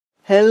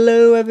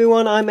Hello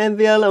everyone, I'm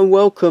MVL and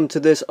welcome to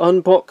this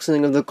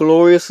unboxing of the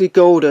gloriously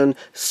golden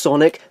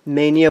Sonic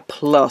Mania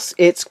Plus.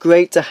 It's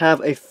great to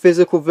have a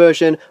physical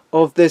version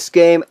of this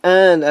game,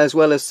 and as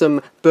well as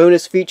some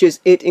bonus features,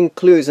 it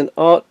includes an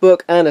art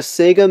book and a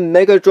Sega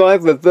Mega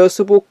Drive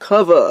reversible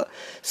cover.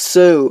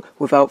 So,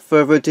 without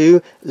further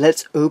ado,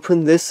 let's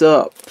open this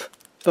up.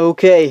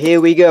 Okay,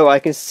 here we go. I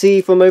can see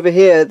from over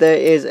here there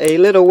is a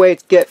little way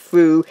to get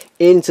through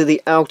into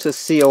the outer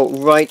seal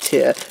right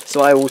here. So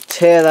I will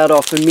tear that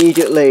off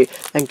immediately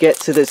and get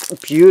to this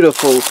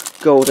beautiful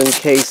golden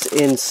case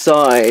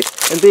inside.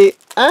 And be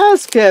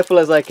as careful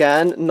as I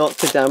can not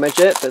to damage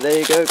it. But there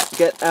you go.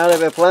 Get out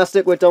of the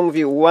plastic. We're done with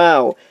you.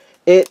 Wow.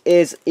 It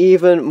is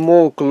even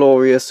more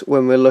glorious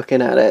when we're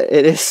looking at it.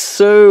 It is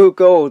so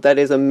gold, that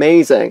is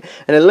amazing.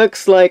 And it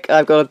looks like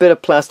I've got a bit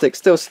of plastic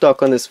still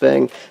stuck on this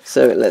thing.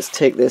 So let's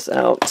take this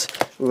out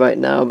right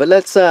now. But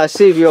let's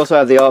see if you also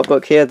have the art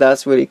book here.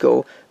 That's really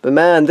cool. But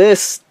man,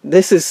 this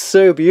is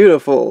so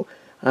beautiful.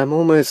 I'm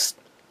almost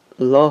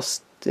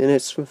lost in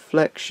its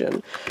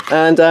reflection.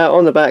 And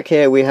on the back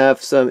here we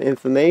have some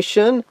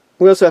information.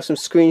 We also have some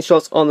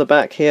screenshots on the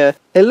back here.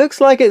 It looks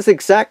like it's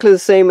exactly the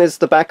same as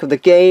the back of the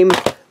game,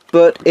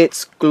 but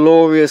it's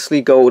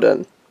gloriously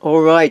golden.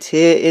 Alright,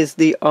 here is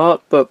the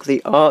art book, The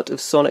Art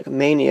of Sonic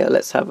Mania.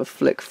 Let's have a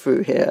flick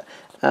through here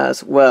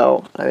as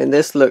well. I mean,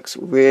 this looks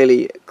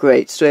really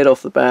great. Straight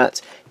off the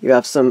bat, you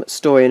have some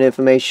story and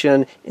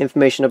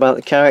information about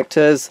the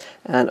characters,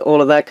 and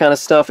all of that kind of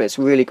stuff. It's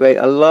really great.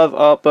 I love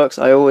art books.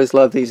 I always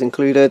love these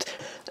included.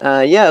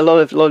 Yeah, a lot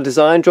of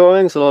design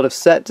drawings, a lot of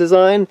set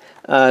design.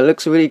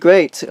 Looks really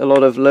great. A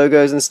lot of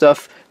logos and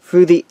stuff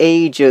through the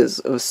ages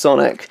of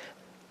Sonic.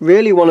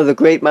 Really one of the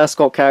great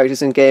mascot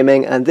characters in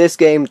gaming, and this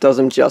game does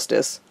him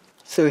justice.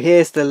 So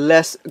here's the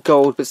less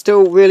gold but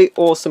still really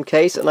awesome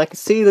case, and I can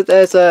see that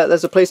there's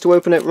a place to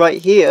open it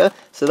right here,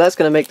 so that's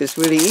going to make this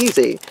really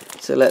easy.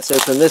 So let's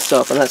open this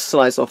up, and that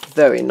slides off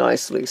very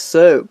nicely.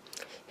 So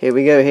here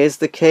we go, here's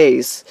the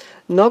case.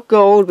 Not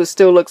gold but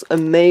still looks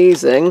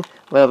amazing.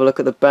 We'll have a look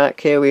at the back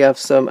here. We have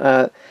some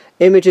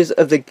images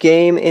of the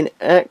game in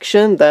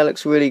action. That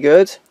looks really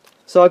good.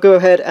 So I'll go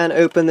ahead and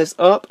open this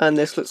up, and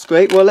this looks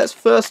great. Well, let's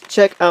first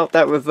check out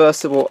that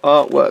reversible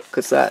artwork,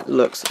 because that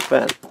looks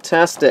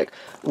fantastic.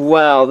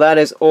 Wow, that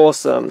is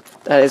awesome.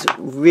 That is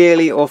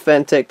really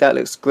authentic. That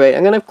looks great.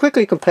 I'm going to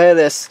quickly compare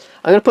this.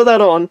 I'm going to put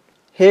that on.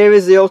 Here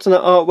is the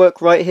alternate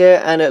artwork right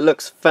here, and it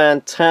looks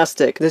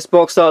fantastic. This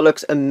box art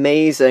looks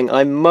amazing.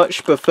 I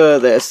much prefer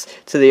this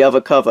to the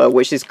other cover,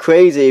 which is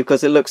crazy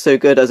because it looks so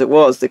good as it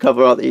was. The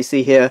cover art that you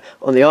see here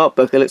on the art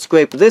book, it looks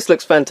great, but this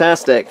looks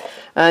fantastic.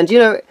 And you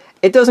know,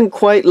 it doesn't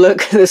quite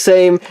look the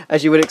same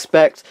as you would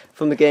expect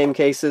from the game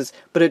cases,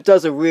 but it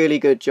does a really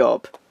good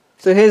job.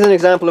 So here's an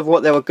example of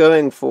what they were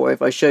going for.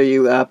 If I show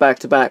you back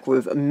to back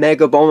with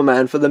Mega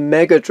Bomberman for the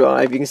Mega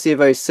Drive, you can see a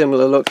very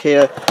similar look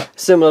here.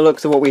 Similar look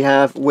to what we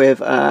have with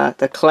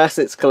the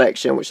Classics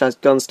collection, which has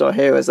Gunstar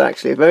Heroes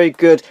actually. A very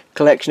good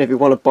collection if you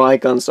want to buy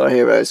Gunstar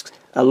Heroes.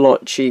 A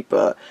lot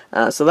cheaper.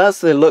 So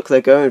that's the look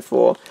they're going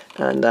for,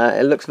 and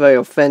it looks very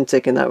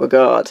authentic in that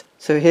regard.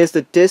 So here's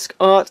the disc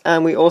art,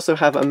 and we also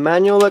have a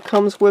manual that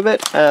comes with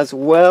it as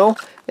well.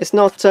 It's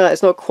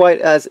not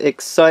quite as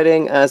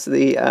exciting as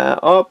the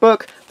art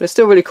book, but it's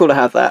still really cool to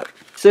have that.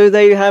 So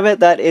there you have it.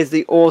 That is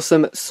the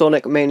awesome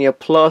Sonic Mania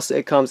Plus.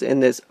 It comes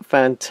in this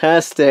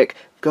fantastic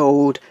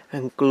gold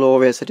and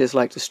glorious, I just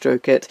like to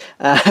stroke it,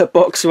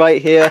 box right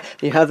here.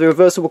 You have the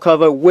reversible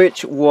cover,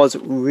 which was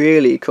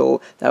really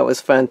cool. That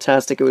was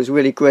fantastic. It was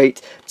really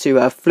great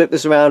to flip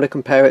this around and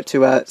compare it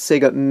to a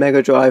Sega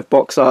Mega Drive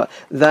box art.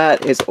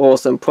 That is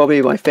awesome.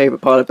 Probably my favorite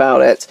part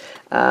about it.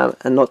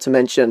 And not to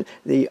mention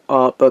the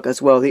art book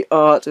as well. The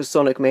Art of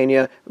Sonic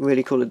Mania,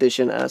 really cool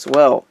edition as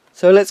well.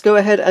 So let's go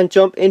ahead and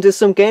jump into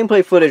some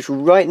gameplay footage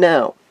right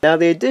now. Now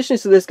the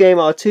additions to this game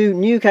are 2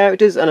 new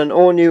characters and an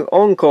all-new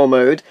Encore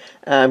mode.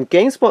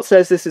 GameSpot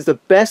says this is the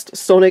best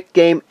Sonic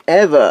game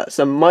ever. It's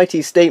a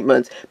mighty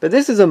statement, but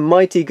this is a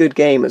mighty good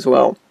game as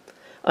well.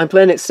 I'm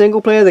playing it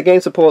single player. The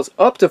game supports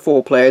up to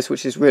 4 players,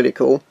 which is really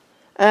cool.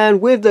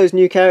 And with those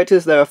new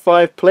characters, there are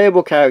 5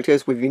 playable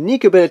characters with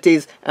unique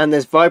abilities, and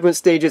there's vibrant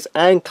stages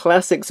and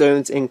classic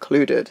zones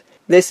included.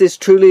 This is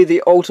truly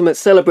the ultimate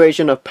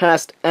celebration of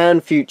past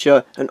and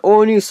future, an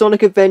all-new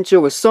Sonic adventure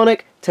with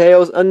Sonic,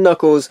 Tails and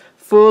Knuckles,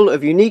 full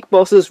of unique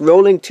bosses,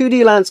 rolling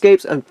 2D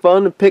landscapes and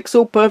fun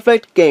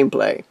pixel-perfect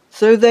gameplay.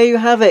 So there you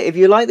have it. If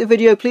you like the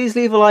video, please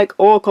leave a like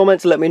or a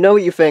comment to let me know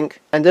what you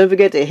think. And don't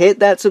forget to hit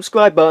that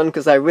subscribe button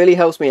because that really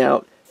helps me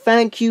out.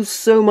 Thank you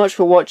so much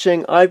for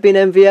watching. I've been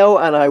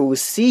MVL and I will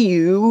see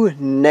you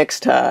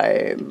next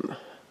time.